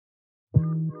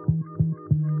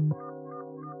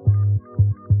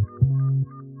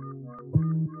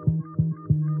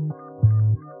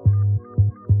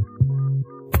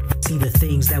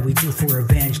things that we do for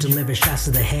revenge. Deliver shots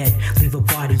to the head, leave a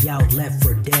body out left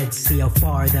for dead. See how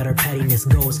far that our pettiness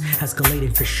goes,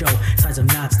 escalating for show. Signs of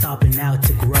not stopping out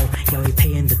to grow. Yeah, we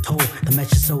paying the toll. The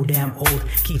message is so damn old,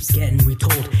 keeps getting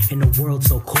retold. In a world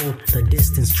so cold, the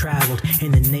distance traveled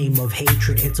in the name of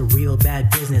hatred. It's a real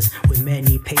bad business with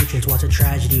many patrons. Watch a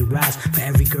tragedy rise for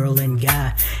every girl and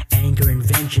guy. Anger and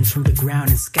vengeance from the ground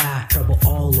and sky. Trouble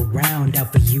all around,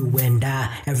 out for you and I.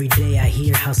 Every day I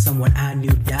hear how someone I knew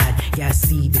died. Yeah, I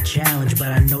see the challenge, but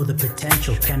I know the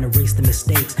potential. Can erase the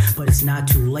mistakes, but it's not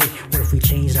too late. What if we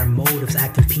changed our motives,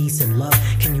 act in peace and love?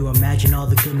 Can you imagine all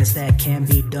the goodness that can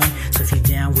be done? So if you're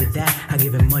down with that, I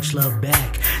give it much love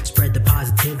back. Spread the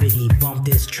positivity, bump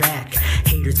this track.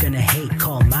 Haters gonna hate,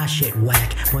 call my shit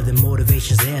whack. More than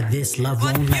motivation's there, this love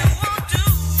won't lack.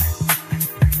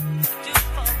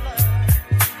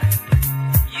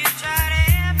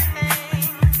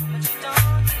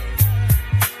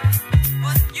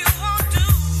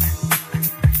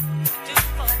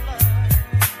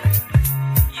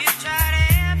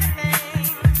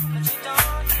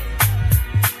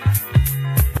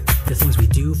 The things we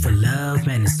do for love,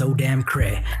 man, it's so damn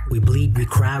cray. We bleed, we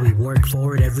cry, we work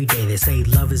for it every day. They say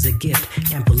love is a gift,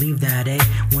 can't believe that, eh?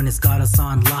 When it's got us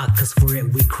on lock, cause for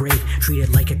it we crave. Treat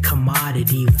it like a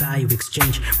commodity, value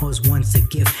exchange. What was once a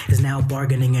gift is now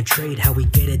bargaining and trade. How we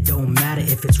get it don't matter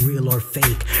if it's real or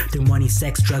fake. Through money,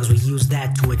 sex, drugs, we use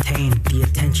that to attain the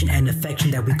attention and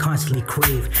affection that we constantly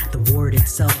crave. The word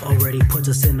itself already puts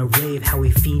us in a rave. How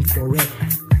we fiend for it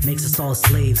makes us all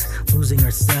slaves, losing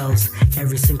ourselves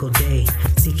every single day,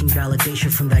 seeking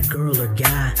validation from that girl or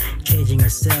guy, changing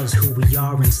ourselves, who we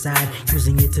are inside,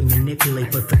 using it to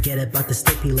manipulate, but forget about the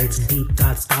stipulates. Deep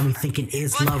thoughts got me thinking,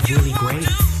 is love really great?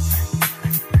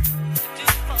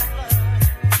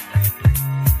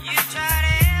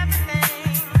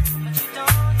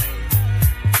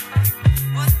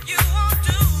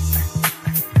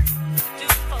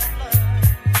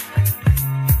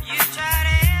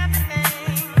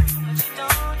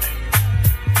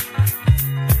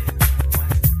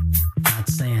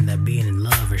 That being in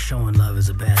love or showing love is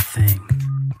a bad thing,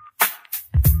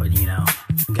 but you know,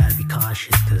 you gotta be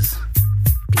cautious because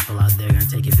people out there are gonna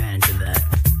take advantage of that.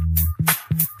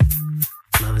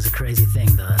 Love is a crazy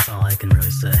thing though, that's all I can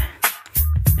really say.